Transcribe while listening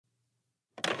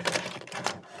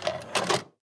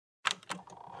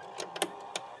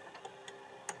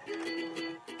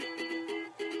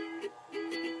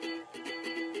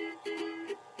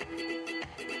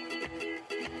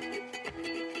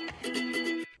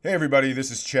Hey everybody,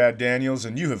 this is Chad Daniels,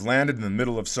 and you have landed in the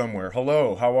middle of somewhere.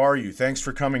 Hello, how are you? Thanks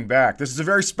for coming back. This is a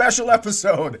very special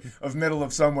episode of Middle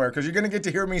of Somewhere, because you're going to get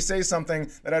to hear me say something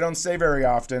that I don't say very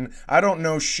often. I don't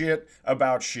know shit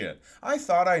about shit. I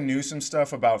thought I knew some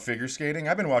stuff about figure skating.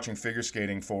 I've been watching figure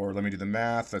skating for, let me do the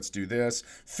math, let's do this,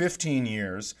 15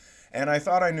 years, and I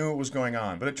thought I knew what was going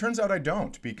on. But it turns out I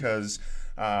don't, because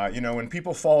when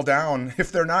people fall down,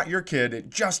 if they're not your kid,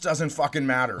 it just doesn't fucking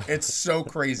matter. It's so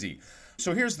crazy.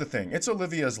 So here's the thing. It's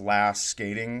Olivia's last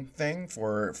skating thing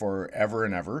for ever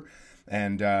and ever.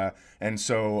 And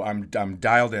so I'm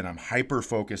dialed in. I'm hyper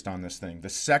focused on this thing. The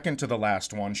second to the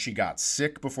last one, she got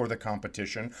sick before the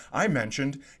competition. I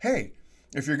mentioned, hey,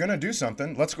 if you're going to do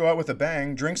something, let's go out with a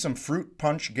bang, drink some fruit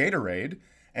punch Gatorade.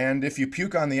 And if you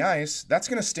puke on the ice, that's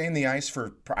going to stain the ice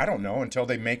for, I don't know, until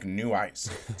they make new ice.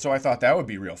 So I thought that would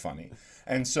be real funny.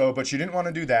 And so, but she didn't want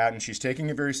to do that, and she's taking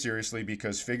it very seriously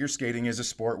because figure skating is a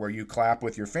sport where you clap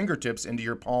with your fingertips into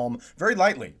your palm very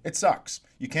lightly. It sucks.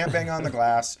 You can't bang on the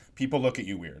glass. People look at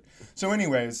you weird. So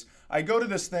anyways, I go to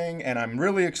this thing, and I'm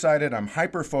really excited. I'm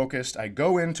hyper-focused. I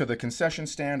go into the concession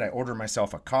stand. I order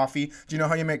myself a coffee. Do you know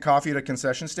how you make coffee at a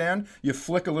concession stand? You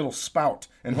flick a little spout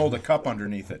and hold a cup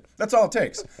underneath it. That's all it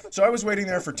takes. So I was waiting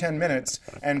there for 10 minutes,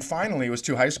 and finally it was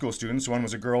two high school students. One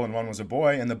was a girl and one was a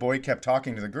boy, and the boy kept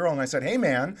talking to the girl, and I said, hey,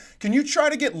 man, can you try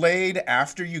to get laid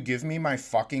after you give me my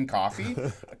fucking coffee?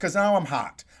 Because now I'm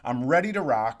hot. I'm ready to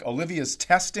rock. Olivia's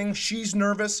testing. She's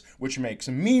nervous, which makes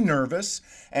me nervous,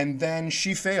 and then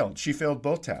she failed. She failed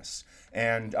both tests,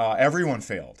 and everyone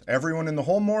failed. Everyone in the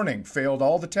whole morning failed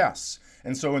all the tests.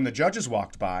 And so when the judges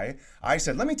walked by, I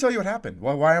said, let me tell you what happened.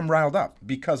 Well, why I'm riled up.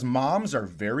 Because moms are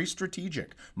very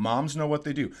strategic. Moms know what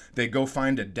they do. They go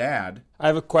find a dad. I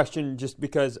have a question just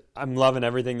because I'm loving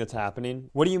everything that's happening.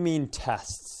 What do you mean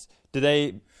tests? Do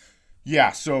they...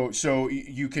 Yeah, so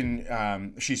you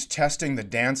can, she's testing the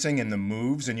dancing and the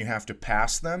moves, and you have to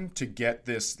pass them to get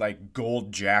this, like,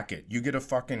 gold jacket. You get a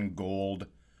fucking gold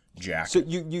jacket. So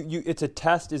you it's a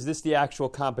test. Is this the actual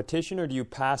competition, or do you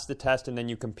pass the test and then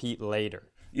you compete later?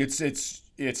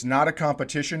 It's not a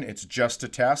competition. It's just a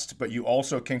test, but you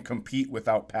also can compete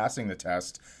without passing the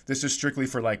test. This is strictly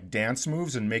for like dance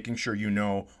moves and making sure you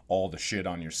know all the shit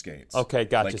on your skates. Okay,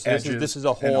 gotcha. Like so this is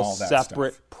a whole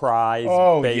separate stuff.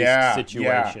 prize-based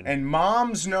situation. Yeah. And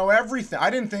moms know everything. I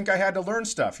didn't think I had to learn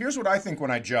stuff. Here's what I think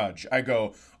when I judge. I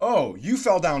go, oh, you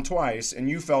fell down twice and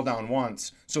you fell down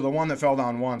once, so the one that fell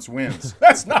down once wins.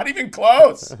 That's not even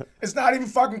close. It's not even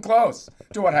fucking close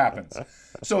to what happens.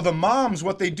 So the moms,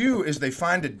 what they do is they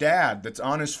find a dad that's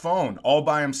on his phone all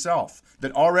by himself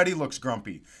that already looks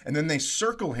grumpy. And then they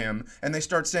circle him and they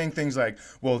start saying things like,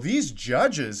 well, these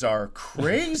judges are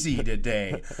crazy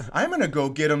today. I'm going to go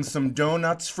get them some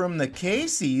donuts from the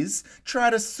Casey's,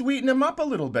 try to sweeten them up a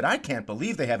little bit. I can't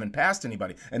believe they haven't passed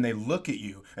anybody. And they look at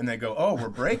you and they go, oh, we're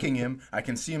breaking him. I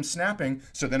can see him snapping.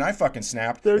 So then I fucking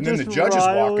snapped. They're and then just the judges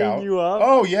walk out. You up?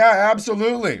 Oh, yeah,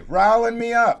 absolutely. Riling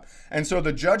me up. And so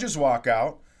the judges walk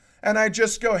out. And I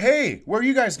just go, hey, where are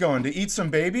you guys going? To eat some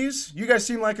babies? You guys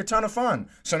seem like a ton of fun.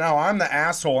 So now I'm the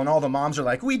asshole, and all the moms are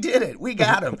like, we did it. We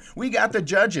got him. We got the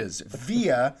judges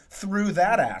through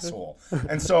that asshole.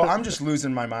 And so I'm just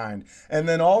losing my mind. And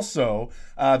then also,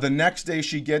 the next day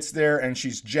she gets there, and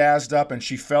she's jazzed up, and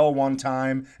she fell one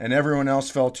time, and everyone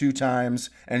else fell 2 times,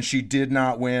 and she did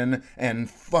not win. And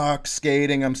fuck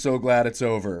skating. I'm so glad it's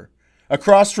over.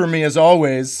 Across from me, as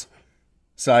always,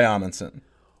 Cy Amundsen.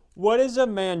 What is a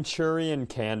Manchurian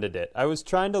Candidate? I was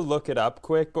trying to look it up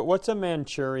quick, but what's a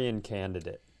Manchurian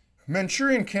Candidate?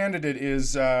 Manchurian Candidate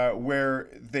is where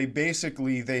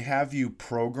they have you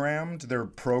programmed. They're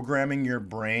programming your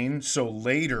brain. So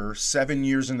later, 7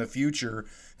 years in the future,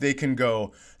 they can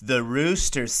go, the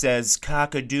rooster says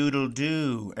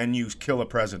cock-a-doodle-doo, and you kill a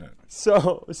president.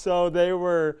 So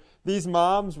these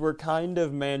moms were kind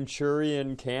of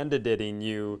Manchurian Candidating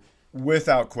you.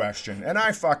 Without question. And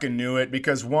I fucking knew it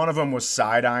because one of them was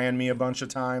side-eyeing me a bunch of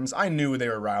times. I knew they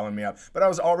were riling me up, but I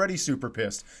was already super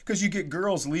pissed because you get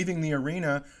girls leaving the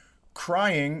arena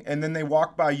crying and then they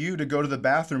walk by you to go to the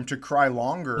bathroom to cry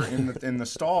longer in the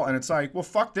stall. And it's like, well,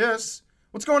 fuck this.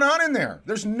 What's going on in there?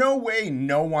 There's no way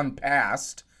no one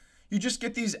passed. You just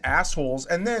get these assholes.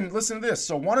 And then listen to this.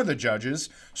 So one of the judges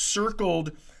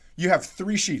circled, you have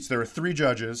 3 sheets. There are 3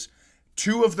 judges.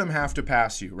 2 of them have to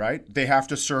pass you, right? They have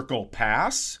to circle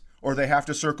pass or they have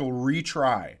to circle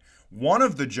retry. One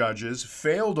of the judges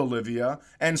failed Olivia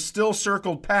and still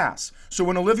circled pass. So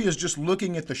when Olivia's just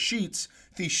looking at the sheets,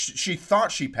 she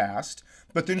thought she passed,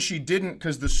 but then she didn't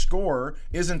because the score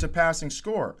isn't a passing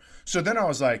score. So then I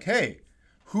was like, hey,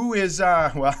 who is,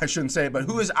 well, I shouldn't say it, but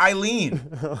who is Eileen?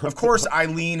 Of course,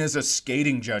 Eileen is a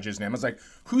skating judge's name. I was like,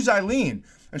 who's Eileen?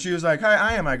 And she was like, hi,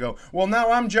 I am. I go, well,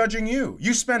 now I'm judging you.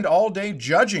 You spend all day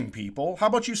judging people. How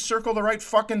about you circle the right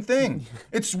fucking thing?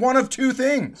 It's one of two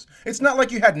things. It's not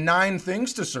like you had 9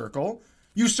 things to circle.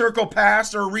 You circle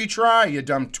pass or retry, you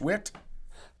dumb twit.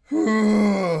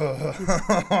 Yeah.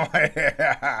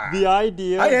 The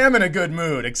idea... I am in a good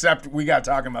mood, except we got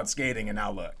talking about skating, and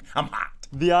now look, I'm hot.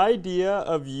 The idea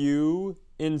of you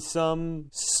in some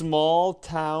small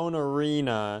town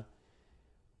arena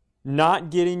not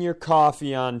getting your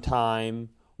coffee on time,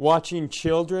 watching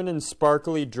children in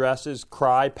sparkly dresses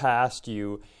cry past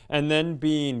you, and then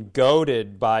being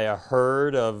goaded by a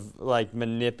herd of like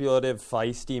manipulative,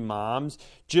 feisty moms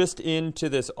just into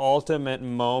this ultimate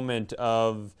moment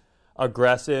of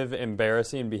aggressive,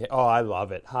 embarrassing behavior. Oh, I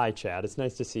love it. Hi, Chad. It's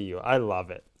nice to see you. I love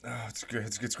it. Oh, it's great.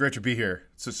 It's great to be here.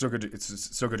 It's so good.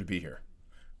 It's so good to be here.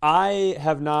 I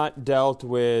have not dealt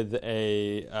with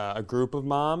a group of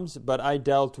moms, but I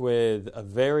dealt with a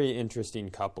very interesting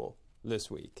couple this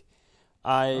week.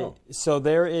 So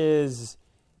there is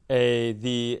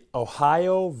the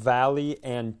Ohio Valley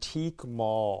Antique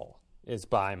Mall is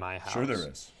by my house. Sure there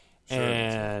is.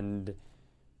 And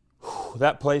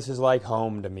that place is like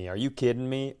home to me. Are you kidding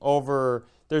me?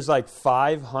 There's like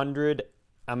 500,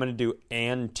 I'm going to do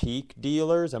antique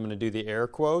dealers. I'm going to do the air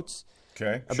quotes.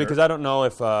 Okay, sure. Because I don't know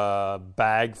if a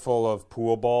bag full of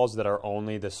pool balls that are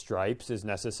only the stripes is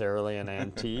necessarily an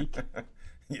antique.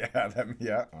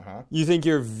 Uh-huh. You think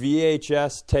your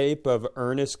VHS tape of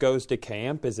Ernest Goes to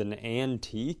Camp is an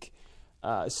antique?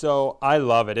 So I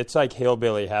love it. It's like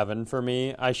hillbilly heaven for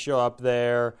me. I show up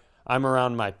there. I'm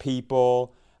around my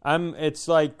people. It's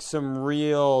like some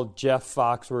real Jeff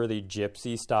Foxworthy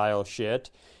gypsy style shit.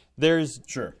 There's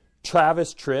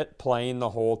Travis Tritt playing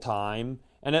the whole time.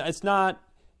 And I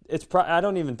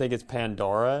don't even think it's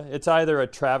Pandora. It's either a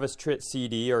Travis Tritt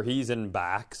CD or he's in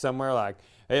back somewhere like,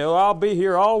 hey, well, I'll be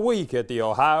here all week at the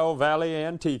Ohio Valley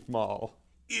Antique Mall.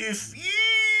 If you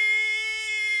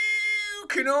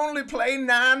can only play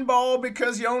 9-ball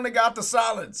because you only got the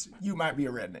solids, you might be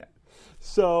a redneck.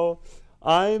 So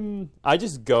I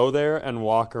just go there and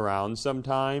walk around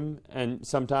sometimes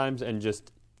and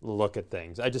just look at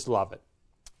things. I just love it.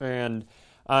 And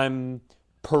I'm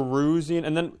perusing,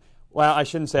 and then, well, I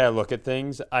shouldn't say I look at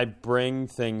things. I bring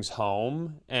things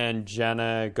home, and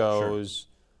Jenna goes,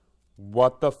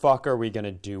 what the fuck are we going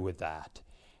to do with that?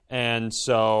 And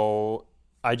so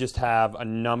I just have a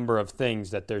number of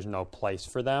things that there's no place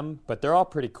for them, but they're all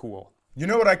pretty cool. You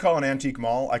know what I call an antique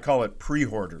mall? I call it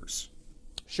pre-hoarders.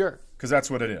 Sure. Because that's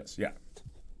what it is, yeah.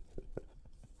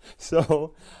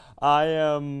 So I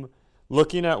am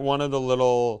looking at one of the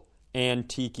little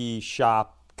antique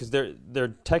shop, because they're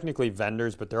technically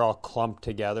vendors, but they're all clumped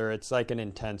together. It's like an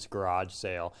intense garage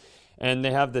sale. And they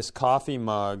have this coffee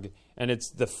mug, and it's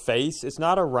the face. It's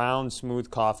not a round, smooth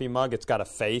coffee mug. It's got a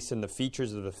face, and the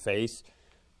features of the face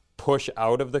push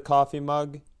out of the coffee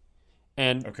mug.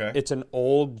 And It's an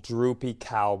old, droopy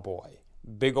cowboy.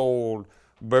 Big old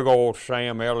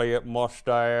Sam Elliott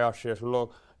mustache.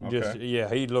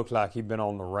 He looks like he'd been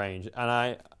on the range.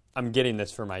 And I'm getting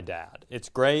this for my dad. It's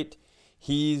great.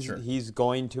 He's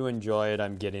going to enjoy it.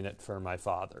 I'm getting it for my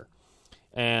father.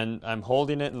 And I'm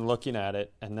holding it and looking at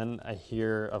it, and then I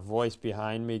hear a voice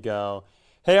behind me go,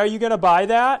 hey, are you going to buy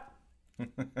that?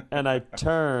 And I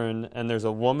turn, and there's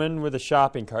a woman with a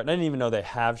shopping cart. I didn't even know they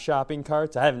have shopping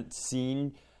carts. I haven't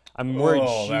seen. I'm worried.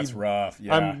 Oh, that's rough.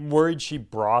 Yeah. I'm worried she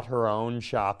brought her own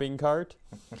shopping cart.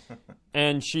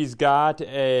 And she's got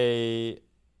a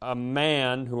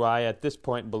man who I, at this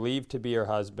point, believe to be her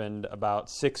husband about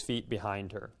 6 feet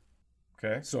behind her.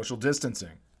 Okay, social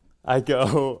distancing.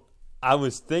 I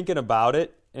was thinking about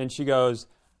it, and she goes,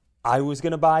 I was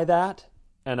going to buy that.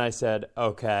 And I said,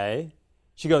 okay.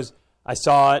 She goes, I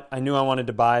saw it. I knew I wanted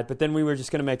to buy it, but then we were just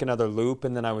going to make another loop,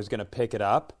 and then I was going to pick it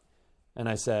up. And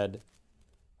I said,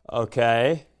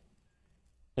 okay.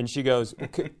 And she goes,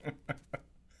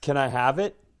 can I have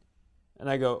it? And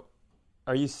I go,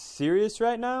 are you serious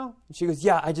right now? And she goes,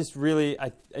 yeah, I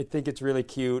think it's really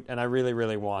cute, and I really,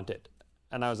 really want it.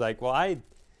 And I was like, well, I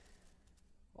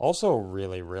also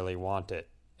really, really want it.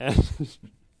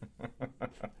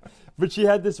 But she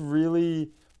had this really,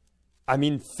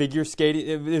 figure skating.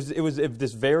 It was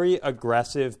this very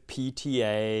aggressive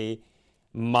PTA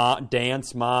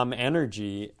dance mom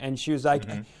energy. And she was like,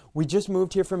 we just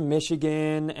moved here from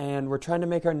Michigan, and we're trying to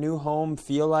make our new home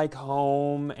feel like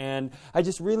home. And I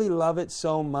just really love it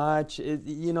so much.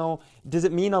 Does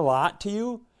it mean a lot to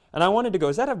you? And I wanted to go,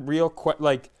 is that a real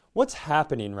what's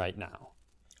happening right now?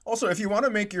 Also, if you want to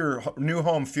make your new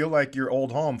home feel like your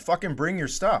old home, fucking bring your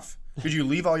stuff. Did you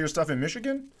leave all your stuff in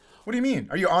Michigan? What do you mean?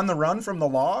 Are you on the run from the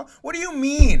law? What do you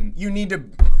mean? You need to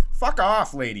fuck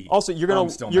off, lady. Also, you're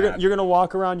gonna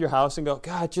walk around your house and go,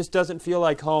 God, it just doesn't feel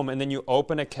like home. And then you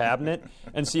open a cabinet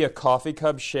and see a coffee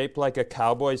cup shaped like a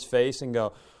cowboy's face and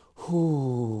go,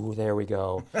 whoo, there we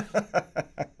go.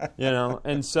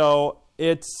 And so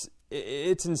it's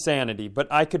insanity. But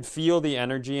I could feel the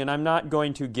energy, and I'm not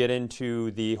going to get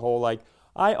into the whole like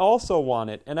I also want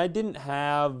it, and I didn't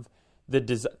have the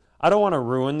desire. I don't want to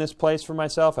ruin this place for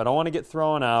myself. I don't want to get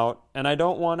thrown out, and I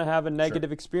don't want to have a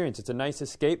negative experience. It's a nice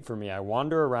escape for me. I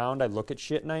wander around, I look at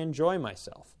shit, and I enjoy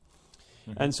myself.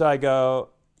 Mm-hmm. And so I go,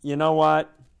 you know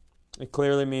what? It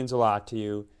clearly means a lot to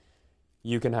you.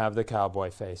 You can have the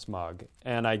cowboy face mug.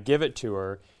 And I give it to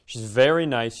her. She's very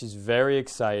nice. She's very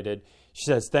excited. She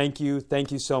says, thank you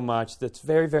so much. That's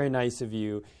very, very nice of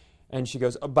you. And she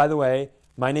goes, oh, by the way,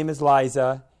 my name is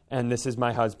Liza, and this is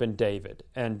my husband, David.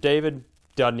 And David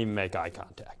doesn't even make eye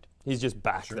contact. He's just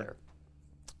back there.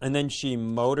 And then she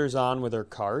motors on with her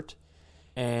cart,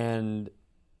 and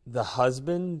the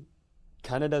husband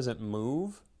kind of doesn't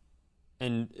move.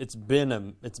 And it's been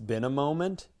a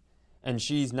moment, and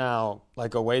she's now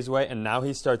like a ways away, and now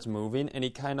he starts moving, and he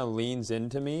kind of leans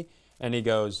into me, and he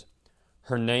goes,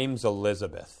 her name's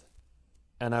Elizabeth.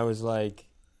 And I was like,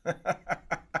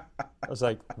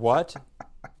 what?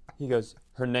 He goes,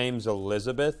 her name's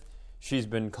Elizabeth. She's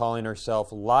been calling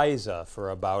herself Liza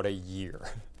for about a year.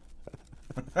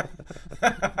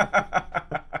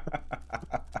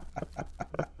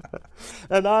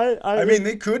 And I mean,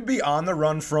 they could be on the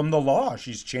run from the law.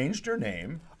 She's changed her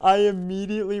name. I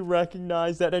immediately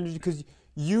recognized that energy because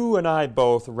you and I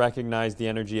both recognize the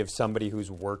energy of somebody who's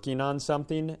working on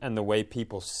something and the way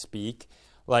people speak.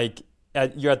 Like,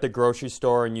 you're at the grocery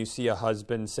store and you see a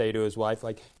husband say to his wife,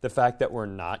 like, the fact that we're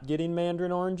not getting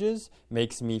mandarin oranges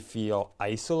makes me feel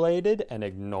isolated and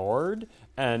ignored.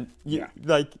 And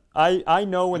I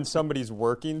know when somebody's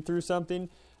working through something,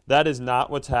 that is not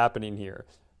what's happening here.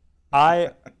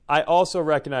 I also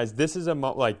recognize this is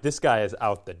this guy is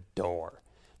out the door.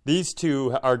 These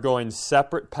two are going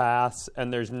separate paths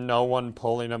and there's no one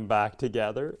pulling them back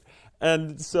together.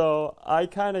 And so I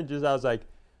was like,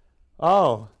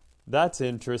 oh, that's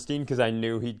interesting, because I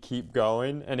knew he'd keep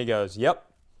going. And he goes, yep,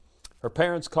 her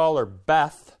parents call her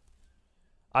Beth.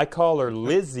 I call her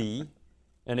Lizzie.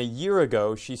 And a year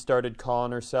ago, she started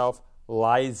calling herself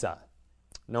Liza.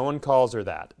 No one calls her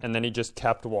that. And then he just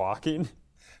kept walking.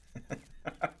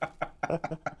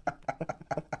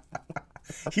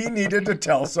 He needed to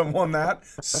tell someone that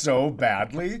so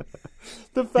badly.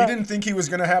 He didn't think he was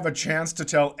going to have a chance to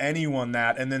tell anyone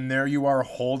that, and then there you are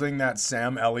holding that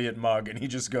Sam Elliott mug, and he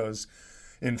just goes,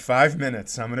 in 5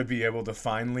 minutes, I'm going to be able to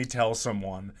finally tell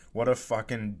someone what a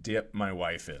fucking dip my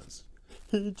wife is.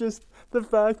 The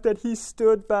fact that he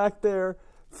stood back there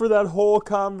for that whole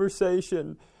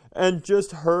conversation and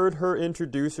just heard her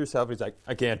introduce herself. He's like,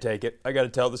 I can't take it. I got to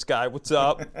tell this guy what's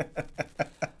up.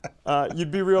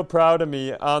 You'd be real proud of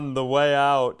me. On the way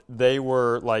out, they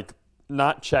were like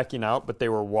not checking out, but they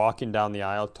were walking down the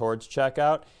aisle towards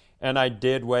checkout. And I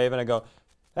did wave and I go,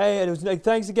 hey, it was like,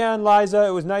 thanks again, Liza.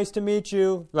 It was nice to meet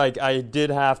you. Like, I did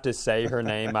have to say her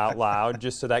name out loud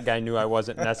just so that guy knew I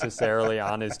wasn't necessarily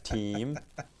on his team.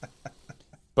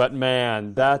 But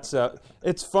man,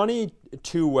 it's funny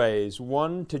two ways.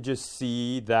 One, to just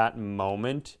see that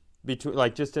moment between,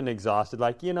 like, just an exhausted,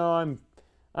 like,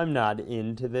 I'm not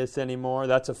into this anymore.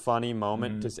 That's a funny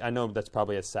moment. I know that's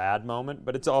probably a sad moment,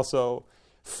 but it's also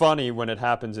funny when it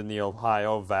happens in the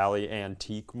Ohio Valley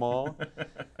Antique Mall.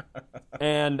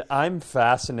 And I'm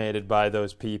fascinated by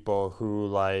those people who,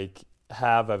 like,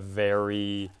 have a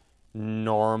very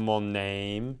normal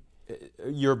name.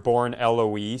 You're born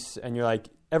Eloise, and you're like,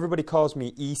 everybody calls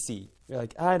me Easy. You're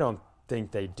like, I don't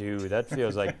think they do. That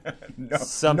feels like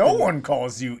something. No one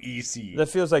calls you Easy. That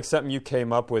feels like something you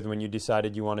came up with when you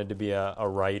decided you wanted to be a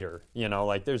writer.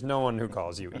 Like, there's no one who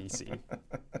calls you Easy.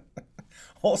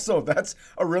 Also, that's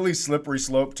a really slippery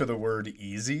slope to the word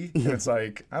easy. It's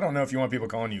like, I don't know if you want people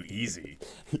calling you Easy.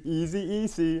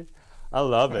 Easy. I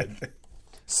love it.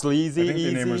 Sleazy, I think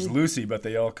Easy. the name was Lucy, but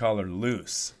they all call her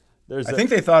Loose. I think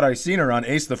they thought I seen her on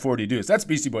Ace the 40 Deuce. That's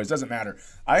Beastie Boys. Doesn't matter.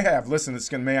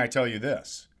 May I tell you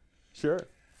this? Sure.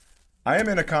 I am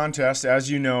in a contest,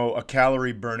 as you know, a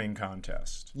calorie burning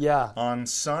contest. Yeah. On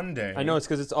Sunday. I know, it's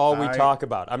because it's all we talk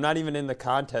about. I'm not even in the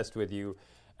contest with you,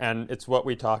 and it's what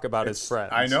we talk about as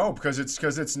friends. I know, because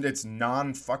it's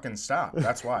non-fucking stop.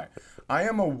 That's why. I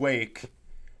am awake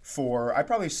I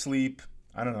probably sleep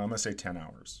I don't know, I'm going to say 10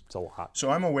 hours. It's a lot. So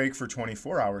I'm awake for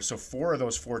 24 hours. So 4 of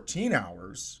those 14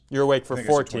 hours. You're awake for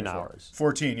 14 hours.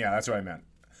 14, yeah, that's what I meant.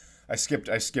 I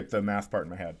skipped the math part in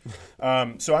my head.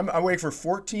 So I'm awake for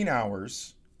 14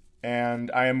 hours,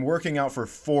 and I am working out for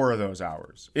 4 of those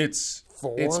hours. It's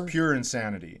pure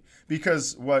insanity.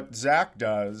 Because what Zach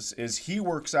does is he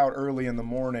works out early in the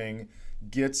morning,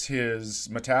 gets his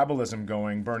metabolism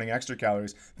going, burning extra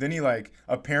calories. Then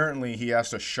apparently he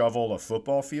has to shovel a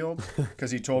football field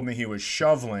because he told me he was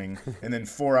shoveling. And then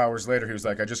 4 hours later, he was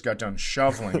like, I just got done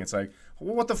shoveling. It's like,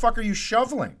 well, what the fuck are you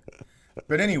shoveling?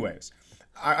 But anyways,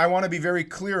 I want to be very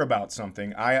clear about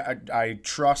something. I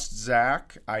trust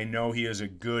Zach. I know he is a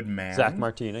good man. Zach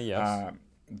Martina, yes.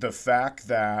 The fact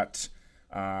that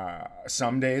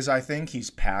some days I think he's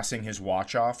passing his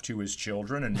watch off to his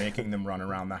children and making them run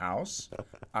around the house.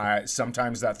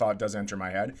 Sometimes that thought does enter my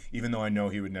head, even though I know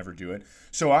he would never do it.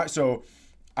 So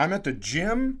I'm at the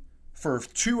gym for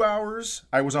 2 hours.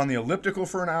 I was on the elliptical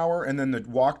for an hour, and then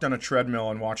walked on a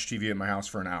treadmill and watched TV at my house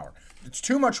for an hour. It's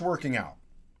too much working out,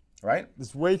 right?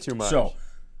 It's way too much. So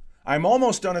I'm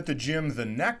almost done at the gym the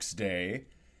next day,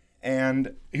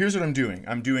 and here's what I'm doing.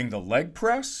 I'm doing the leg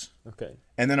press. Okay.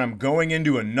 And then I'm going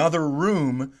into another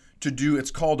room to do, it's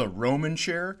called a Roman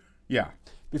chair. Yeah.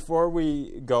 Before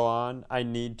we go on, I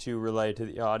need to relay to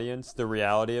the audience the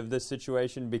reality of this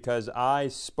situation, because I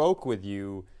spoke with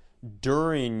you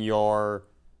during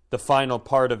the final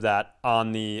part of that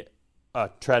on the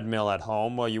treadmill at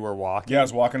home while you were walking. Yeah, I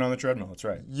was walking on the treadmill. That's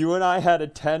right. You and I had a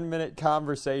 10-minute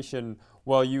conversation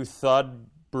while you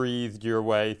breathed your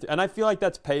way and I feel like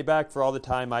that's payback for all the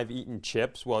time I've eaten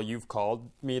chips while you've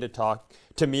called me to talk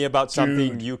to me about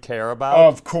something you care about.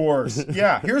 Of course.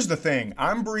 Yeah, here's the thing.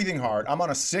 I'm breathing hard. I'm on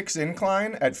a 6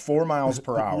 incline at 4 miles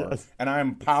per hour. Yes. And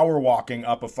I'm power walking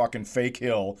up a fucking fake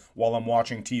hill while I'm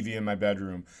watching TV in my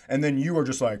bedroom. And then you are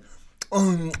just like,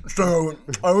 so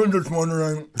I was just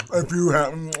wondering if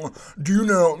do you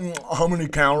know how many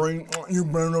calories you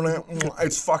burn on it?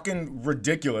 It's fucking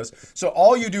ridiculous. So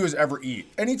all you do is ever eat.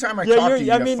 Anytime I talk to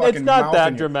you, it's not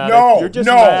that dramatic. You're just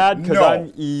mad because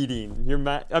I'm eating. You're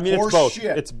mad. I mean, it's both.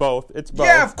 Shit. It's both. It's both.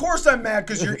 Yeah, of course I'm mad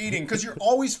because you're eating. Because you're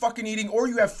always fucking eating, or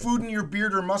you have food in your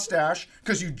beard or mustache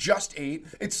because you just ate.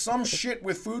 It's some shit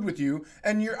with food with you,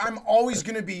 and I'm always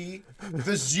gonna be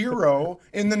the 0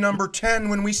 in the number 10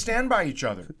 when we stand by each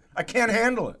other. I can't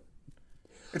handle it.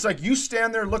 It's like you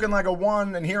stand there looking like a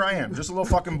 1, and here I am, just a little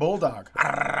fucking bulldog.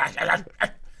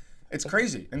 It's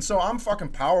crazy. And so I'm fucking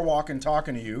power walking,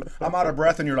 talking to you. I'm out of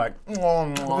breath, and you're like,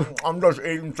 I'm just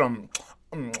eating some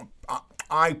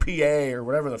IPA or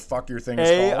whatever the fuck your thing is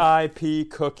called.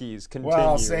 AIP cookies. Continue.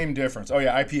 Well, same difference. Oh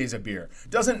yeah, IPA is a beer.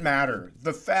 Doesn't matter.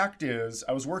 The fact is,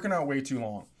 I was working out way too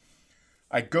long.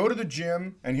 I go to the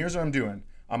gym, and here's what I'm doing.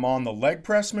 I'm on the leg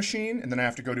press machine, and then I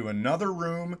have to go to another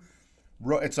room.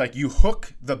 It's like you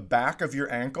hook the back of your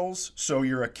ankles, so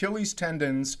your Achilles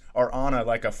tendons are on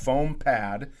a foam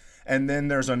pad, and then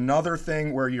there's another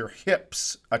thing where your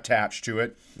hips attach to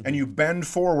it, and you bend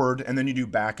forward, and then you do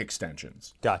back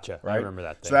extensions. Gotcha. Right? I remember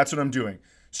that thing. So that's what I'm doing.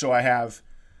 So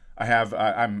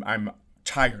I'm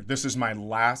tired. This is my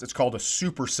last. It's called a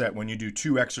superset when you do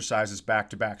 2 exercises back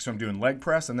to back. So I'm doing leg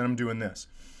press, and then I'm doing this,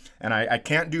 and I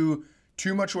can't do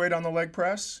too much weight on the leg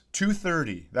press.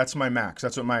 230. That's my max.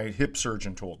 That's what my hip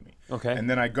surgeon told me. Okay. And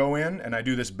then I go in and I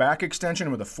do this back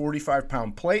extension with a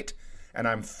 45-pound plate, and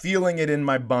I'm feeling it in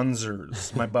my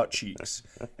bunzers, my butt cheeks.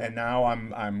 And now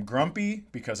I'm grumpy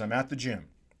because I'm at the gym.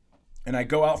 And I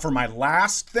go out for my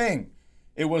last thing.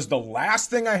 It was the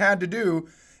last thing I had to do,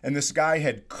 and this guy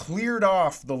had cleared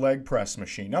off the leg press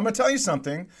machine. Now, I'm going to tell you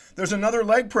something. There's another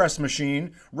leg press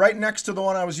machine right next to the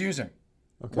one I was using.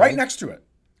 Okay. Right next to it.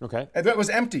 Okay. And it was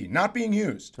empty, not being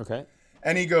used. Okay.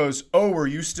 And he goes, "Oh, were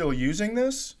you still using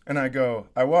this?" And I go,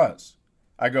 "I was."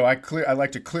 I go, I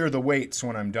like to clear the weights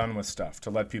when I'm done with stuff to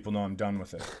let people know I'm done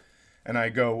with it. And I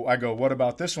go, "What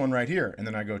about this one right here?" And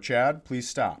then I go, "Chad, please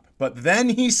stop." But then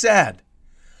he said,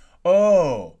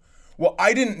 "Oh, well,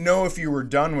 I didn't know if you were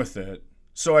done with it,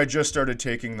 so I just started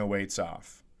taking the weights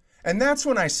off." And that's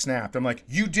when I snapped. I'm like,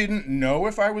 you didn't know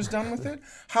if I was done with it?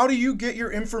 How do you get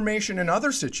your information in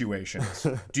other situations?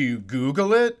 Do you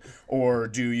Google it? Or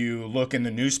do you look in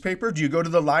the newspaper? Do you go to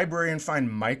the library and find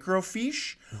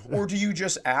microfiche? Or do you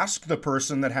just ask the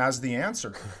person that has the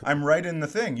answer? I'm right in the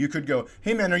thing. You could go,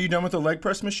 "Hey man, are you done with the leg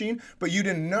press machine?" But you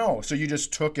didn't know, so you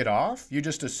just took it off. You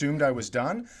just assumed I was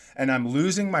done. And I'm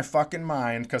losing my fucking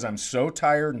mind because I'm so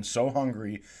tired and so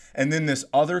hungry. And then this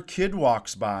other kid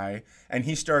walks by and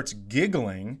he starts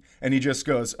giggling and he just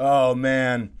goes, "Oh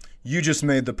man, you just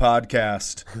made the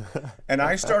podcast." And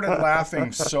I started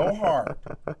laughing so hard.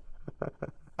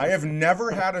 I have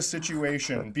never had a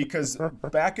situation, because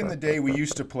back in the day we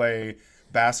used to play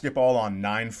basketball on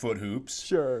 9-foot hoops.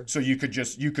 Sure. So you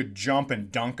could jump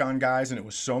and dunk on guys, and it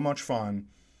was so much fun.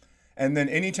 And then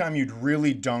anytime you'd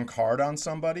really dunk hard on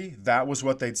somebody, that was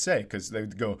what they'd say, because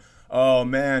they'd go, "Oh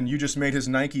man, you just made his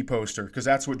Nike poster," because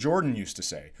that's what Jordan used to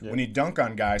say. Yeah. When he'd dunk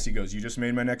on guys, he goes, "You just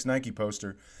made my next Nike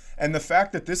poster." And the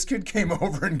fact that this kid came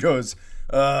over and goes,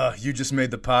 "You just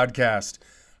made the podcast,"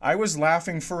 I was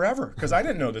laughing forever, because I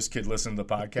didn't know this kid listened to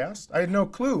the podcast. I had no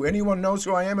clue anyone knows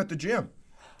who I am at the gym.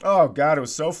 Oh, God, it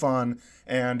was so fun,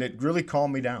 and it really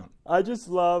calmed me down. I just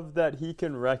love that he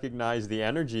can recognize the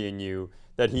energy in you,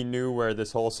 that he knew where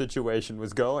this whole situation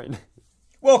was going.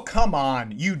 Well, come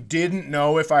on. You didn't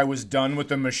know if I was done with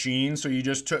the machine, so you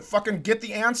just took... Fucking get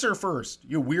the answer first,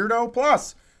 you weirdo.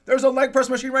 Plus, there's a leg press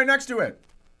machine right next to it.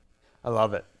 I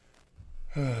love it.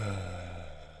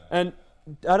 And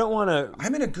I don't want to...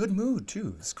 I'm in a good mood,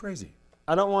 too. It's crazy.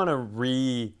 I don't want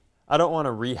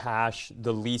to rehash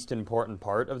the least important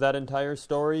part of that entire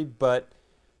story, but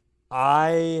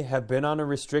I have been on a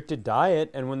restricted diet,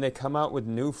 and when they come out with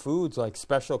new foods like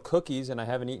special cookies, and I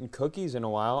haven't eaten cookies in a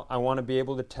while, I want to be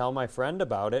able to tell my friend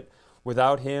about it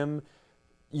without him,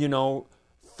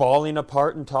 falling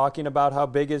apart and talking about how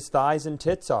big his thighs and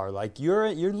tits are. Like, you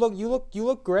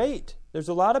look great. There's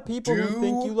a lot of people who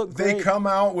think you look great. They come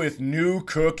out with new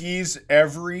cookies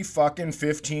every fucking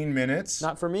 15 minutes.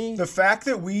 Not for me. The fact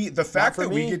that we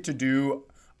get to do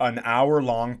an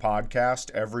hour-long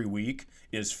podcast every week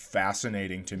is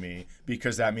fascinating to me,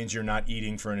 because that means you're not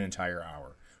eating for an entire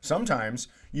hour. Sometimes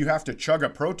you have to chug a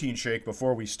protein shake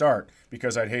before we start,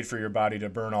 because I'd hate for your body to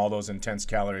burn all those intense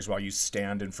calories while you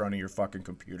stand in front of your fucking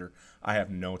computer. I have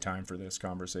no time for this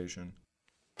conversation.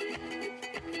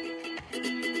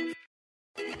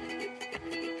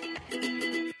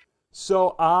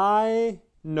 So I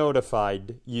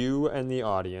notified you and the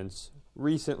audience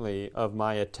recently of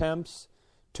my attempts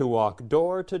to walk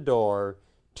door to door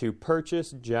to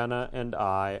purchase Jenna and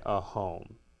I a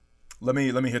home. Let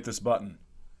me hit this button.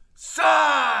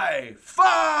 Cy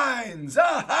finds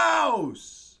a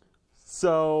house!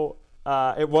 So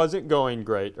it wasn't going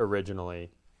great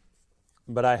originally,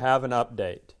 but I have an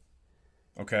update.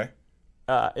 Okay.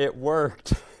 It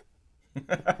worked.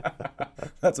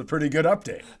 That's a pretty good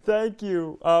update. Thank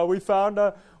you. We found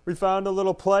a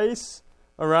little place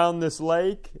around this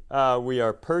lake. We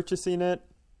are purchasing it,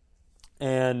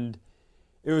 and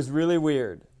it was really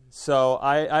weird. So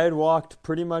I had walked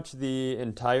pretty much the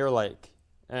entire lake,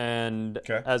 and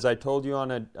as I told you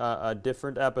on a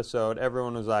different episode,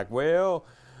 everyone was like, "Well,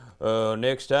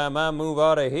 next time I move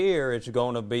out of here, it's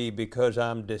going to be because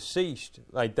I'm deceased."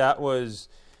 Like, that was...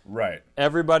 Right.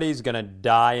 Everybody's going to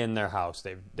die in their house,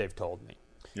 they've told me.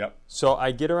 Yep. So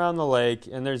I get around the lake,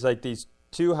 and there's like these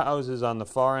two houses on the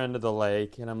far end of the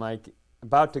lake, and I'm like,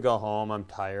 about to go home. I'm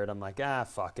tired. I'm like,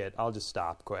 fuck it. I'll just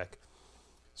stop quick.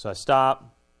 So I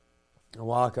stop. I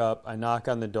walk up. I knock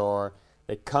on the door.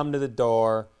 They come to the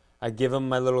door. I give them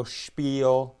my little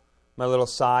spiel, my little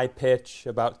side pitch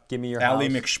about give me your Ally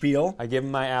house. McSpiel. I give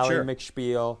them my Ally Sure.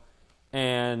 McSpiel.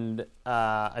 And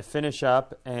I finish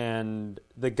up, and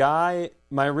the guy,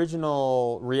 my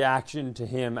original reaction to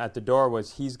him at the door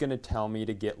was, he's going to tell me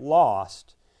to get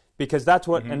lost, because that's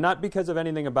what, and not because of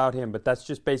anything about him, but that's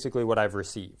just basically what I've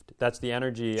received. That's the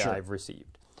energy I've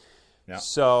received. Yeah.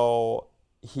 So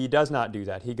he does not do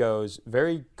that. He goes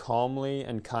very calmly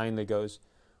and kindly goes,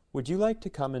 "Would you like to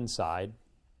come inside?"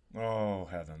 Oh,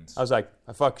 heavens. I was like,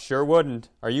 I sure wouldn't.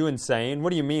 Are you insane? What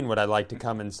do you mean would I like to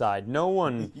come inside? No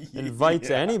one invites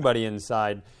anybody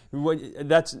inside.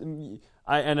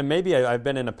 And maybe I've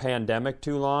been in a pandemic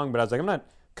too long, but I was like, I'm not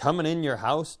coming in your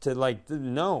house to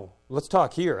no. Let's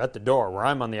talk here at the door where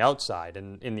I'm on the outside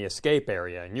and in the escape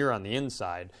area, and you're on the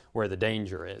inside where the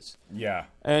danger is. Yeah.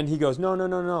 And he goes,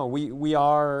 no. We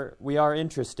are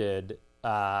interested.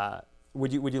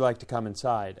 Would you like to come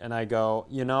inside? And I go,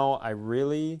 I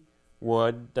really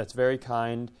would. That's very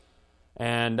kind.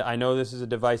 And I know this is a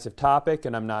divisive topic,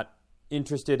 and I'm not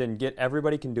interested in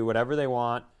everybody can do whatever they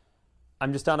want.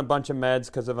 I'm just on a bunch of meds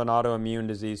because of an autoimmune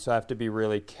disease, so I have to be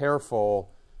really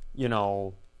careful,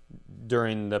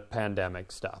 during the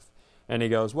pandemic stuff. And he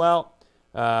goes, well,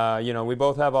 we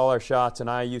both have all our shots, and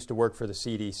I used to work for the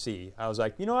CDC. I was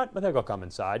like, you know what? I think I'll come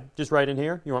inside. Just right in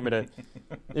here. You want me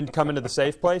to come into the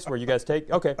safe place where you guys take?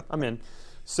 Okay, I'm in.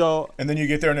 So, and then you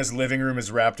get there and his living room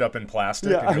is wrapped up in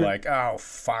plastic, and you're like, oh,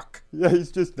 fuck. Yeah,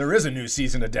 he's just... There is a new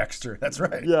season of Dexter. That's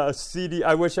right. Yeah,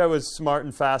 I wish I was smart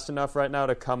and fast enough right now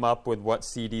to come up with what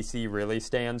CDC really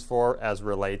stands for as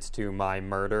relates to my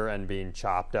murder and being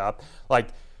chopped up. Like,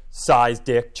 size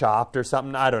dick chopped or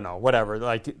something. I don't know, whatever.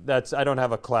 Like I don't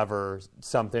have a clever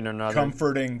something or another.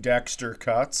 Comforting Dexter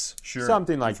cuts, sure.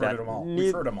 Something like that.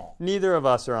 We've heard them all. Neither of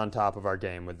us are on top of our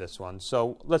game with this one,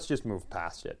 so let's just move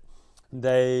past it.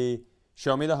 They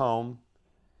show me the home.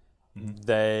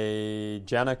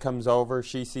 Jenna comes over.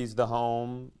 She sees the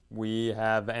home. We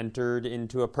have entered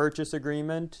into a purchase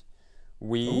agreement.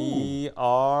 We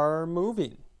are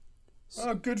moving.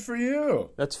 Oh, good for you.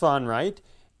 That's fun, right?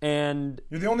 And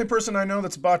you're the only person I know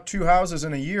that's bought 2 houses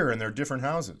in a year, and they're different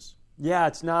houses. Yeah,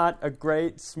 it's not a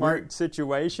great, smart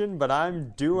situation, but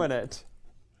I'm doing it.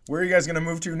 Where are you guys going to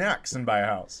move to next and buy a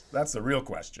house? That's the real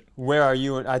question. Where are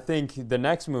you? I think the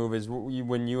next move is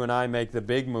when you and I make the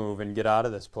big move and get out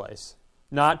of this place.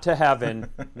 Not to heaven,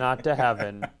 not to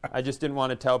heaven. I just didn't want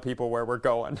to tell people where we're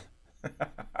going.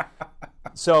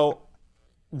 So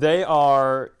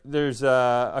there's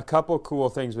a couple cool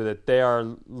things with it. They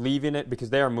are leaving it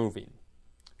because they are moving.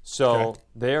 So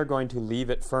they are going to leave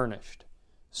it furnished.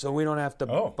 So we don't have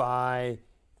to buy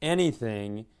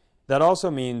anything. That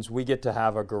also means we get to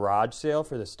have a garage sale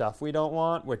for the stuff we don't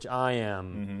want, which I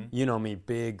am, you know me,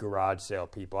 big garage sale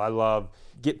people. I love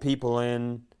get people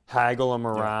in, haggle them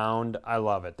around. I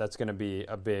love it. That's going to be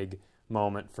a big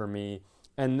moment for me.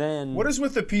 And then what is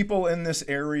with the people in this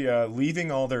area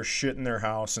leaving all their shit in their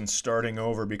house and starting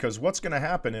over? Because what's going to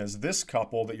happen is this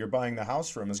couple that you're buying the house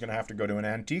from is going to have to go to an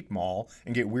antique mall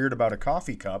and get weird about a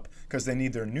coffee cup because they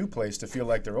need their new place to feel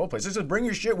like their old place. This is bring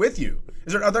your shit with you.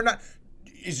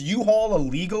 Is U-Haul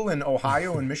illegal in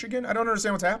Ohio and Michigan? I don't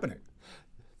understand what's happening.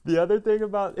 The other thing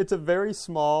about it's a very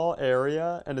small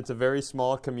area and it's a very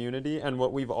small community, and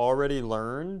what we've already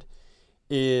learned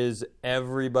is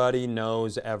everybody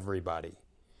knows everybody.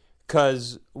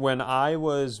 Because when I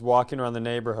was walking around the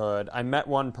neighborhood, I met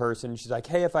one person. She's like,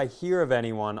 hey, if I hear of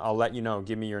anyone, I'll let you know.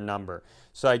 Give me your number.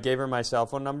 So I gave her my cell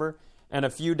phone number. And a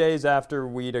few days after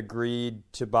we'd agreed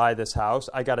to buy this house,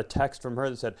 I got a text from her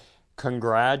that said,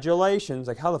 congratulations.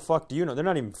 Like, how the fuck do you know? They're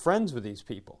not even friends with these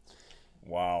people.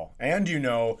 Wow. And you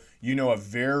know a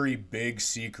very big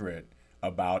secret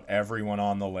about everyone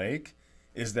on the lake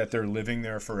is that they're living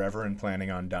there forever and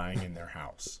planning on dying in their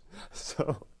house.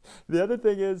 So the other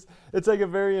thing is it's like a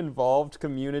very involved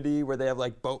community where they have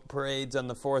like boat parades on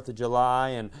the 4th of July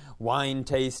and wine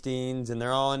tastings, and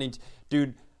they're all in each...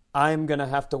 Dude, I'm going to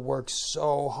have to work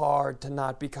so hard to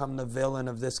not become the villain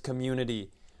of this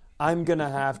community. I'm going to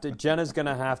have to... Jenna's going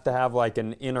to have like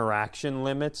an interaction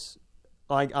limits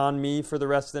like on me for the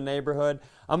rest of the neighborhood.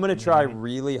 I'm going to try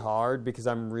really hard because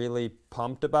I'm really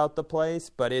pumped about the place,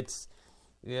 but it's...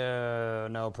 Yeah,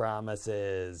 no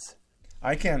promises.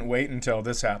 I can't wait until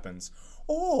this happens.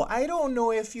 Oh, I don't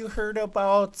know if you heard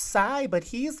about Cy, but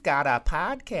he's got a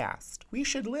podcast. We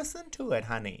should listen to it,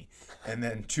 honey. And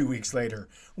then 2 weeks later,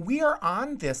 we are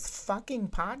on this fucking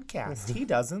podcast. He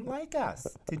doesn't like us.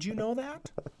 Did you know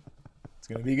that? It's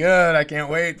going to be good. I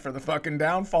can't wait for the fucking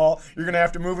downfall. You're going to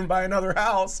have to move and buy another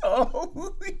house.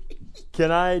 Oh.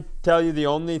 Can I tell you the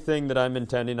only thing that I'm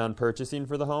intending on purchasing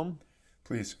for the home?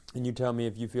 Please. And you tell me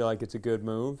if you feel like it's a good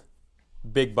move.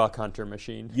 Big buck hunter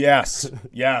machine. Yes.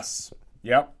 Yes.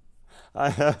 Yep. I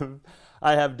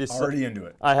have decided. Already into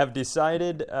it. I have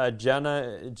decided.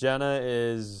 Jenna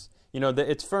is,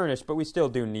 it's furnished, but we still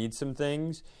do need some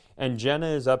things. And Jenna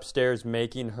is upstairs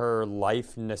making her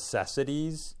life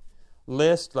necessities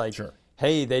list. Like,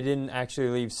 hey, they didn't actually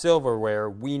leave silverware.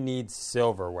 We need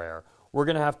silverware. We're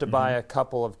going to have to buy a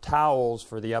couple of towels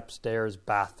for the upstairs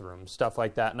bathroom, stuff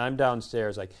like that. And I'm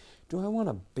downstairs like, do I want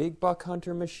a big buck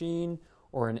hunter machine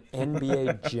or an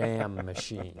NBA Jam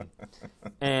machine?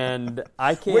 And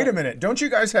I can't... Wait a minute. Don't you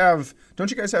guys have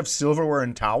silverware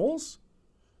and towels?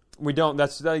 We don't.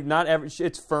 That's like not every...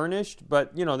 It's furnished,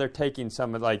 but, they're taking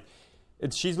some of like...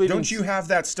 She's leaving... Don't you have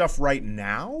that stuff right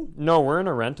now? No, we're in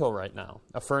a rental right now.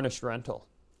 A furnished rental.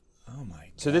 Oh my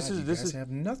God! So this is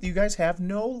have nothing. You guys have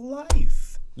no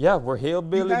life. Yeah, we're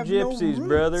hillbilly gypsies, no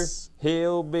brother.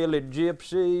 Hillbilly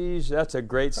gypsies. That's a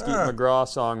great Skeet McGraw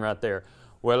song right there.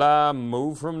 Well, I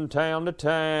move from town to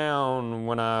town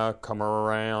when I come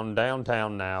around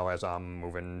downtown now. As I'm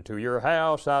moving to your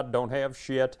house, I don't have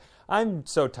shit. I'm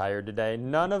so tired today.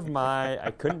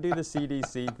 I couldn't do the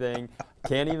CDC thing.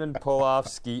 Can't even pull off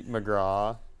Skeet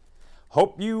McGraw.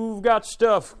 Hope you've got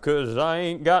stuff, because I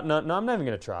ain't got nothing. No, I'm not even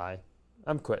going to try.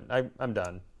 I'm quitting. I'm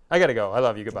done. I got to go. I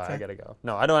love you. Goodbye. Okay. I got to go.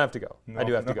 No, I don't have to go. I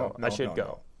do have to go. I should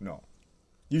go. No.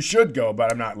 You should go,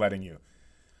 but I'm not letting you.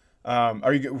 How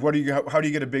do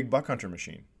you get a big buck hunter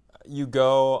machine? You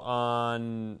go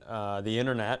on the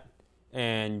internet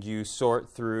and you sort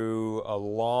through a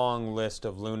long list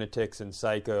of lunatics and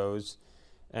psychos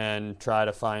and try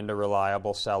to find a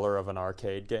reliable seller of an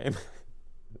arcade game.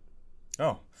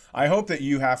 Oh, I hope that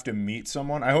you have to meet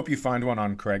someone. I hope you find one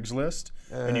on Craigslist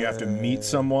and you have to meet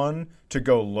someone to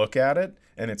go look at it,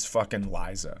 and it's fucking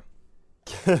Liza.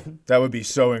 That would be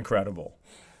so incredible.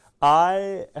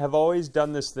 I have always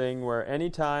done this thing where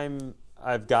anytime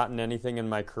I've gotten anything in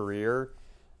my career,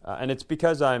 and it's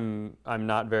because I'm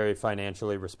not very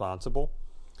financially responsible,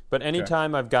 but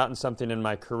anytime I've gotten something in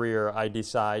my career, I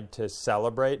decide to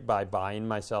celebrate by buying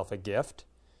myself a gift.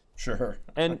 Sure.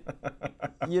 And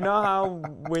you know how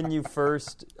when you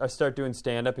first start doing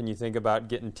stand-up and you think about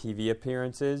getting TV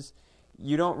appearances,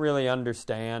 you don't really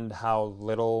understand how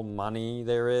little money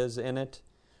there is in it.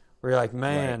 Where you're like,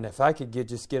 man, if I could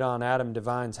just get on Adam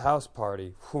Devine's house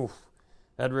party, whew,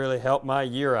 that'd really help my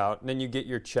year out. And then you get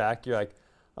your check, you're like,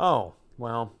 oh,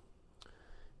 well,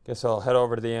 guess I'll head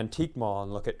over to the antique mall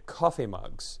and look at coffee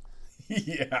mugs.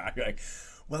 Yeah. Like,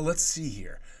 well, let's see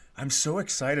here. I'm so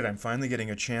excited I'm finally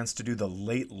getting a chance to do the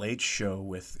Late Late Show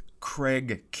with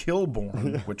Craig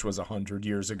Kilborn, which was 100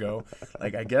 years ago.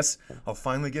 Like, I guess I'll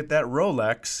finally get that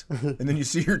Rolex. And then you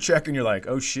see your check and you're like,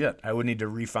 oh shit, I would need to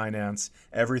refinance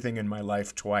everything in my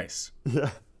life twice.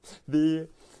 Yeah.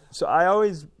 So I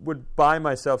always would buy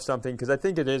myself something because I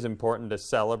think it is important to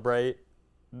celebrate.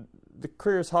 The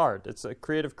career's hard.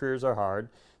 Creative careers are hard.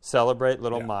 Celebrate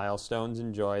little milestones,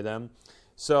 enjoy them.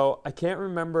 So I can't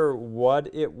remember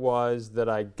what it was that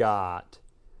I got,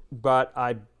 but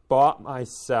I bought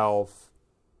myself,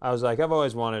 I was like, I've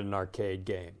always wanted an arcade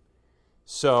game.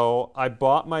 So I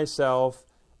bought myself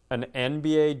an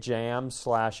NBA Jam /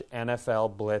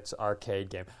 NFL Blitz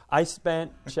arcade game. I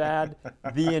spent, Chad,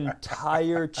 the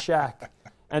entire check.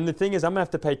 And the thing is, I'm going to have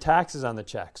to pay taxes on the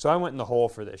check. So I went in the hole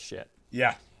for this shit.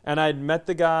 Yeah. And I'd met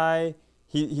the guy.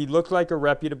 He looked like a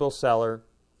reputable seller.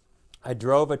 I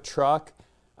drove a truck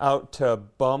out to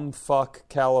bumfuck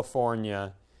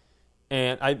California,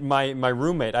 and my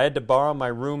roommate, I had to borrow my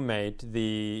roommate,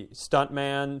 the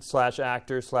stuntman /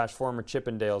 actor / former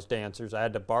Chippendales dancers. I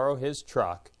had to borrow his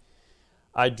truck.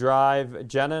 I drive,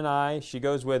 Jenna and I, she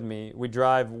goes with me. We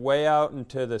drive way out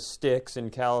into the sticks in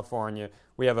California.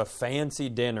 We have a fancy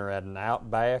dinner at an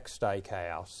Outback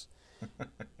Steakhouse.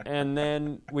 And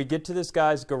then we get to this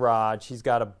guy's garage. He's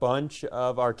got a bunch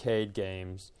of arcade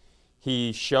games.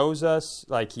 He shows us,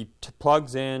 like he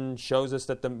plugs in, shows us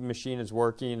that the machine is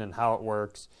working and how it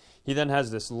works. He then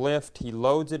has this lift. He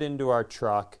loads it into our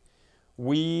truck.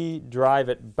 We drive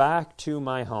it back to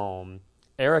my home.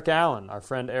 Eric Allen, our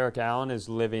friend Eric Allen, is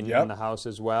living in the house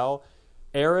as well.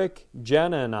 Eric,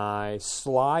 Jenna, and I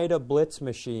slide a Blitz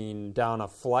machine down a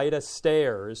flight of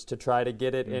stairs to try to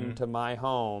get it into my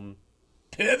home.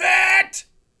 Pivot!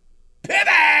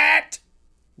 Pivot!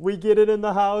 We get it in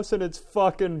the house, and it's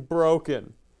fucking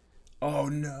broken. Oh,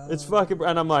 no. It's fucking...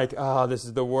 And I'm like, oh, this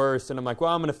is the worst. And I'm like,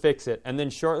 well, I'm going to fix it. And then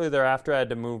shortly thereafter, I had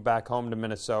to move back home to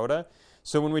Minnesota.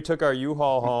 So when we took our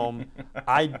U-Haul home,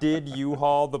 I did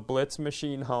U-Haul the Blitz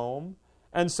machine home.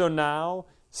 And so now,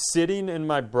 sitting in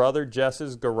my brother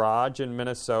Jess's garage in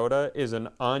Minnesota is an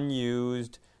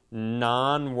unused,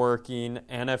 non-working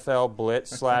NFL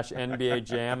Blitz / NBA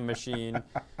Jam machine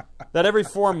that every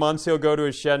 4 months he'll go to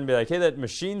his shed and be like, hey, that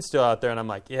machine's still out there. And I'm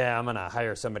like, yeah, I'm going to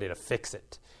hire somebody to fix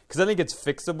it. Because I think it's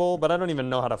fixable, but I don't even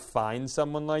know how to find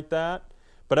someone like that.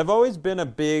 But I've always been a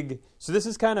big... So this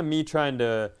is kind of me trying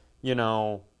to, you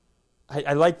know...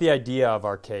 I like the idea of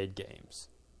arcade games.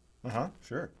 Uh-huh,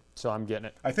 sure. So I'm getting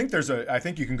it. I think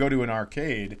you can go to an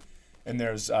arcade and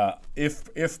there's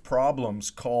if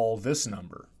problems, call this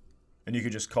number. And you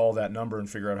could just call that number and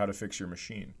figure out how to fix your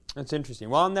machine. That's interesting.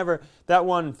 Well, that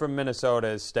one from Minnesota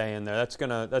is staying there. That's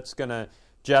gonna.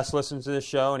 Jess listens to this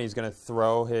show and he's gonna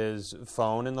throw his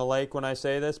phone in the lake when I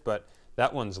say this, but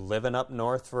that one's living up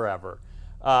north forever.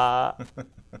 The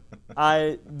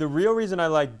real reason I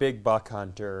like Big Buck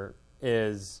Hunter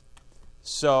is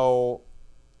so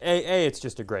it's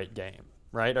just a great game,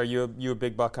 right? Are you a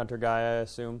Big Buck Hunter guy, I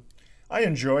assume? I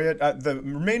enjoy it. The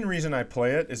main reason I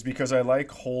play it is because I like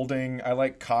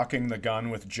cocking the gun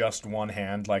with just one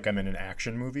hand like I'm in an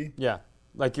action movie. Yeah,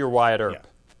 like you're Wyatt Earp. Yeah.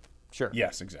 Sure.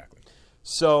 Yes, exactly.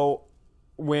 So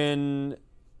when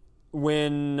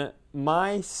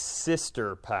my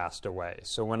sister passed away,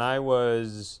 so when I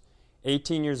was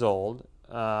 18 years old,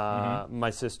 my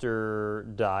sister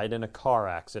died in a car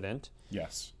accident.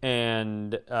 Yes.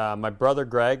 And my brother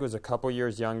Greg was a couple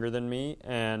years younger than me,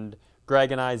 and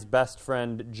Greg and I's best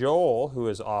friend Joel, who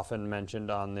is often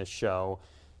mentioned on this show,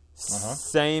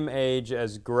 same age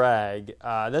as Greg.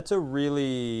 That's a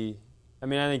really... I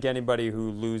mean, I think anybody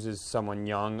who loses someone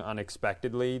young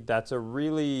unexpectedly, that's a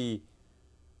really...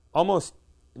 Almost...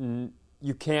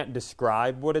 You can't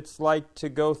describe what it's like to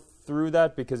go through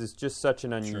that because it's just such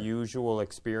an unusual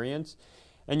experience.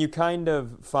 And you kind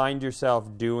of find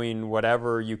yourself doing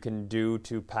whatever you can do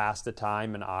to pass the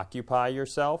time and occupy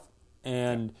yourself.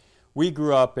 And we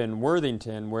grew up in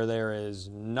Worthington where there is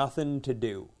nothing to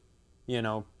do, you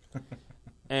know.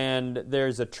 And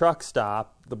there's a truck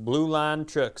stop, the Blue Line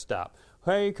truck stop.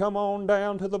 Hey, come on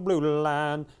down to the Blue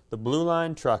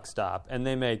Line truck stop. And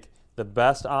they make the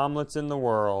best omelets in the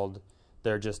world.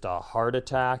 They're just a heart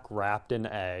attack wrapped in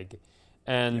egg.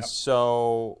 And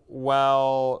so,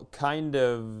 while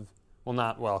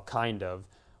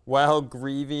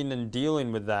grieving and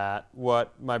dealing with that,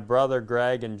 what my brother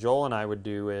Greg and Joel and I would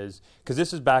do is, because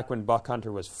this is back when Buck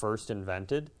Hunter was first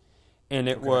invented, and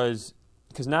it was,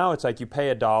 because now it's like you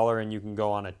pay $1 and you can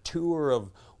go on a tour of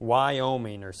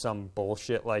Wyoming or some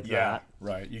bullshit like that. Yeah,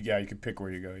 right. You could pick where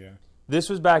you go, yeah. This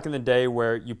was back in the day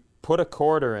where you put a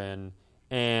quarter in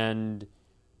and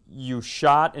you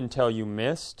shot until you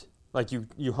missed. Like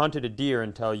you hunted a deer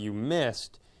until you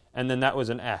missed, and then that was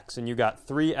an X, and you got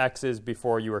 3 X's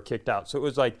before you were kicked out. So it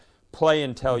was like play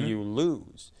until you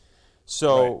lose.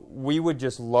 So we would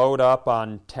just load up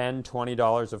on $10,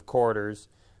 $20 of quarters,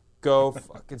 go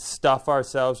fucking stuff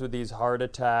ourselves with these heart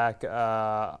attack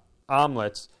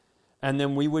omelets, and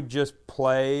then we would just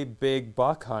play big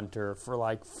buck hunter for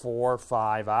like 4 or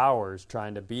 5 hours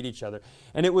trying to beat each other.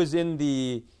 And it was in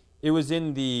the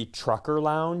trucker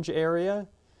lounge area.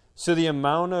 So the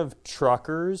amount of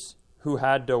truckers who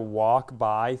had to walk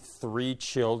by 3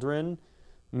 children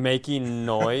making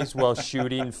noise while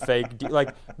shooting fake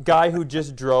like guy who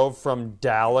just drove from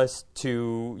Dallas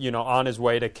to, on his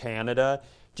way to Canada,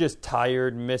 just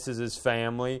tired, misses his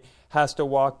family, has to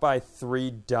walk by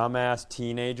 3 dumbass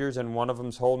teenagers, and one of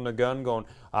them's holding a gun going,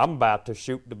 I'm about to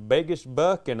shoot the biggest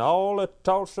buck in all of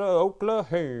Tulsa,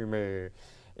 Oklahoma.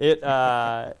 It's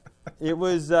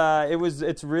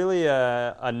really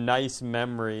a nice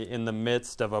memory in the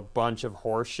midst of a bunch of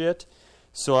horse shit.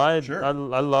 So I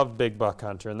love big buck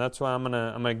hunter, and that's why I'm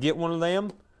gonna get one of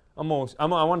them. I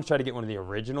want to try to get one of the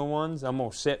original ones. I'm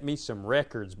gonna set me some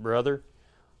records, brother.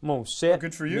 I'm gonna set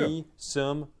good for me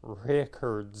some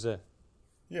records.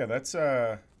 Yeah,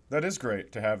 that is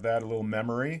great to have that, a little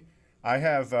memory. I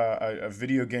have a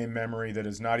video game memory that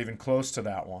is not even close to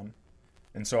that one.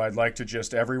 And so I'd like to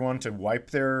just everyone to wipe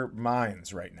their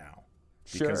minds right now,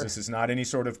 because this is not any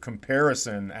sort of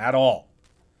comparison at all.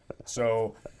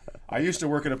 So I used to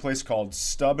work at a place called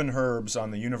Stub and Herbs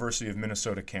on the University of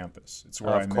Minnesota campus. It's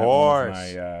where I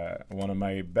met one of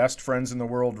my best friends in the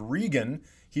world, Regan.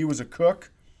 He was a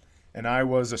cook, and I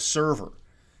was a server.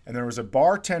 And there was a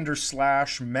bartender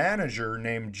 / manager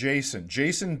named Jason.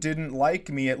 Jason didn't like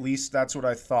me, at least that's what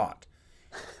I thought.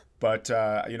 But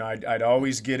I'd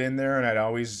always get in there, and I'd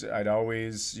always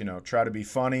try to be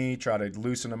funny, try to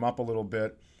loosen him up a little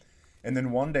bit. And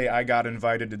then one day I got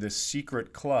invited to this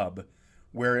secret club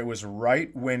where it was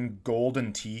right when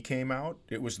Golden Tee came out.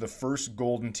 It was the first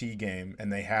Golden Tee game,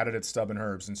 and they had it at Stub and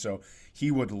Herbs. And so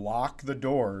he would lock the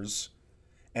doors,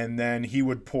 and then he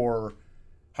would pour,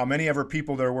 how many ever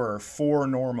people there were, 4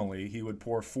 normally. He would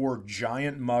pour 4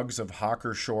 giant mugs of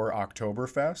Hawker Shore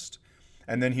Oktoberfest.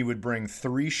 And then he would bring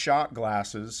 4 shot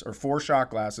glasses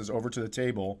over to the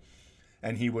table,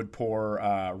 and he would pour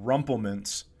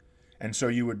Rumpelmans. And so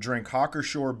you would drink Hawker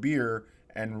Shore beer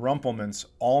and Rumpelmans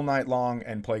all night long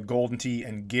and play Golden Tee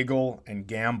and giggle and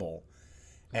gamble.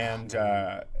 And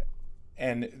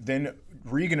then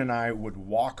Regan and I would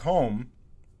walk home,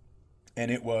 and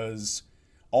it was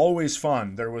always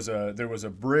fun. There was a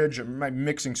bridge. I'm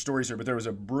mixing stories here, but there was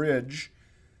a bridge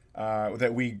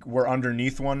that we were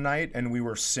underneath one night, and we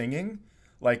were singing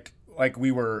like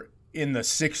we were in the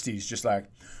 60s, just like,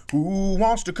 who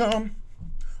wants to come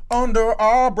under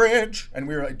our bridge? And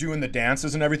we were like doing the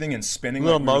dances and everything and spinning.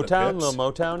 Little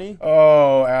Motown-y?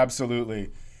 Oh,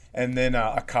 absolutely. And then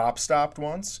a cop stopped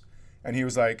once, and he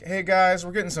was like, hey guys,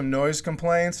 we're getting some noise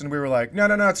complaints. And we were like, no,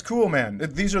 it's cool, man.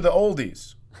 These are the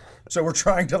oldies. So we're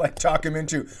trying to talk him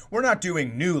into, we're not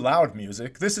doing new loud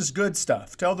music. This is good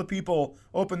stuff. Tell the people,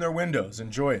 open their windows,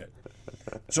 enjoy it.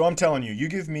 So I'm telling you, you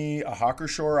give me a Hawker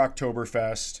Shore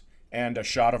Oktoberfest and a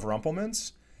shot of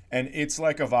Rumpelmans, and it's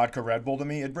like a vodka Red Bull to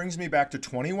me. It brings me back to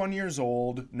 21 years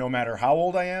old, no matter how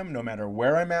old I am, no matter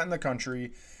where I'm at in the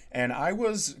country. And I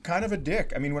was kind of a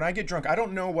dick. I mean, when I get drunk, I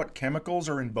don't know what chemicals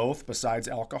are in both besides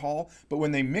alcohol, but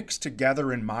when they mix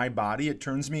together in my body, it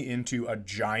turns me into a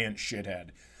giant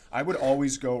shithead. I would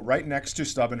always go right next to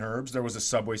Stub and Herbs. There was a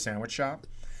Subway sandwich shop,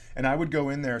 and I would go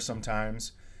in there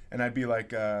sometimes, and I'd be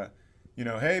like,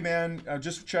 hey man,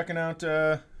 just checking out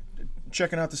the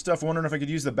stuff, wondering if I could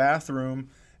use the bathroom.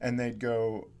 And they'd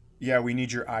go, yeah, we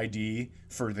need your ID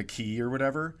for the key or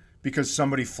whatever. because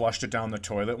somebody flushed it down the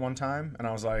toilet one time, and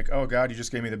I was like, oh God, you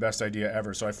just gave me the best idea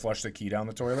ever. So I flushed the key down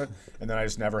the toilet, and then I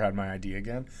just never had my idea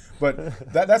again.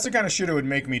 But that's the kind of shit it would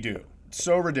make me do.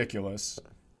 So ridiculous.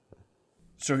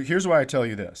 So here's why I tell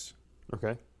you this.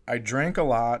 Okay. I drank a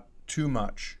lot, too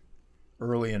much,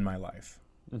 early in my life.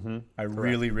 Mm-hmm. I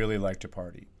really, really like to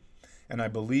party. And I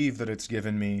believe that it's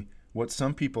given me what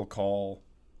some people call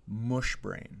mush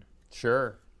brain.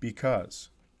 Sure. Because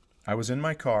I was in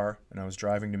my car and I was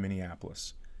driving to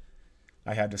Minneapolis.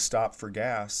 I had to stop for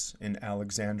gas in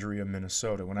Alexandria,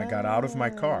 Minnesota when I got out of my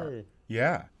car.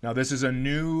 Yeah. Now this is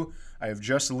I have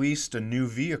just leased a new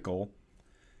vehicle,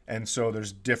 and so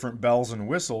there's different bells and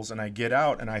whistles, and I get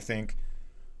out and I think,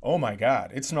 oh my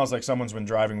God, it smells like someone's been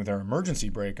driving with their emergency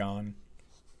brake on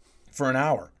for an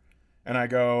hour. And I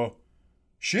go,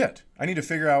 shit, I need to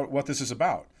figure out what this is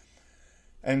about.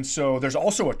 And so there's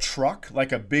also a truck,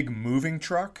 like a big moving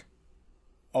truck,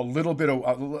 a little bit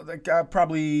of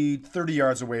probably 30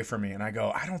 yards away from me. And I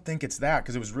go, I don't think it's that,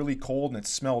 because it was really cold and it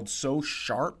smelled so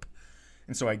sharp.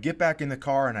 And so I get back in the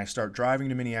car and I start driving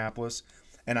to Minneapolis,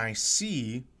 and I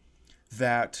see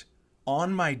that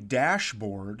on my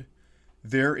dashboard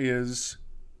there is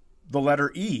the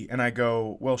letter E. And I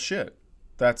go, well, shit,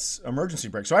 that's emergency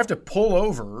brake. So I have to pull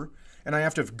over and I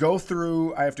have to go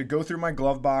through my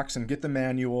glove box and get the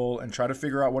manual and try to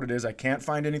figure out what it is. I can't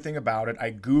find anything about it.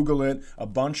 I Google it, a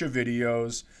bunch of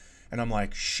videos, and I'm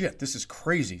like, shit, this is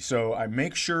crazy. So I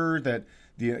make sure that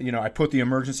I put the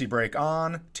emergency brake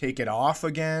on, take it off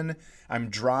again. I'm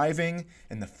driving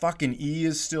and the fucking E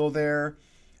is still there.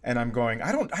 And I'm going,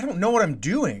 I don't know what I'm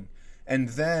doing. And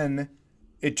then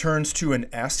it turns to an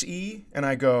SE and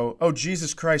I go, oh,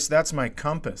 Jesus Christ, that's my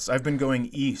compass. I've been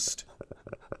going east.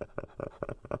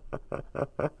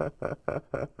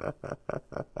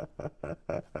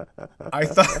 I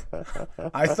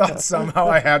thought somehow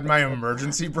I had my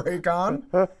emergency brake on,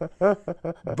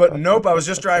 but nope, I was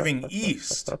just driving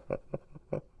east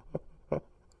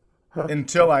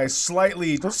until I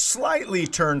slightly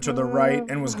turned to the right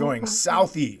and was going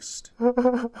southeast.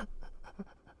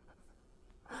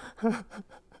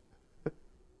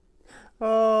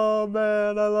 Oh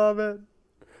man, I love it.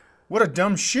 What a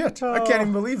dumb shit. I can't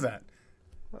even believe that.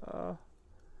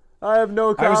 I have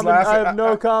no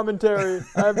commentary.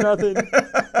 I have nothing. End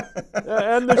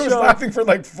the show. I was laughing for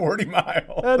like 40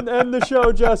 miles. End the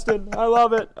show, Justin. I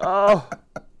love it. Oh.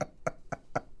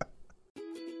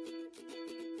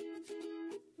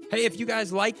 Hey, if you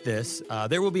guys like this,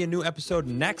 there will be a new episode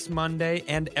next Monday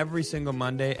and every single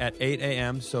Monday at 8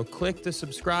 a.m. So click the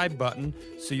subscribe button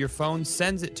so your phone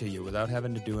sends it to you without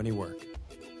having to do any work.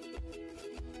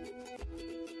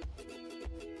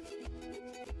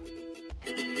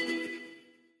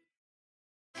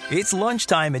 It's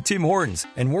lunchtime at Tim Hortons,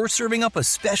 and we're serving up a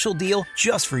special deal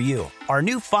just for you. Our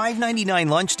new $5.99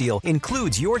 lunch deal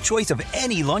includes your choice of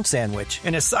any lunch sandwich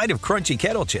and a side of crunchy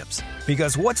kettle chips.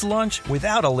 Because what's lunch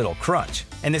without a little crunch?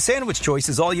 And the sandwich choice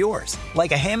is all yours,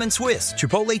 like a ham and Swiss,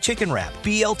 Chipotle chicken wrap,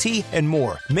 BLT, and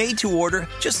more, made to order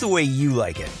just the way you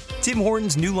like it. Tim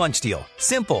Hortons' new lunch deal.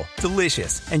 Simple,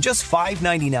 delicious, and just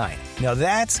 $5.99. Now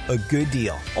that's a good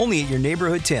deal. Only at your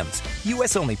neighborhood Tim's.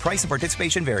 U.S. only. Price and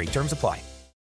participation vary. Terms apply.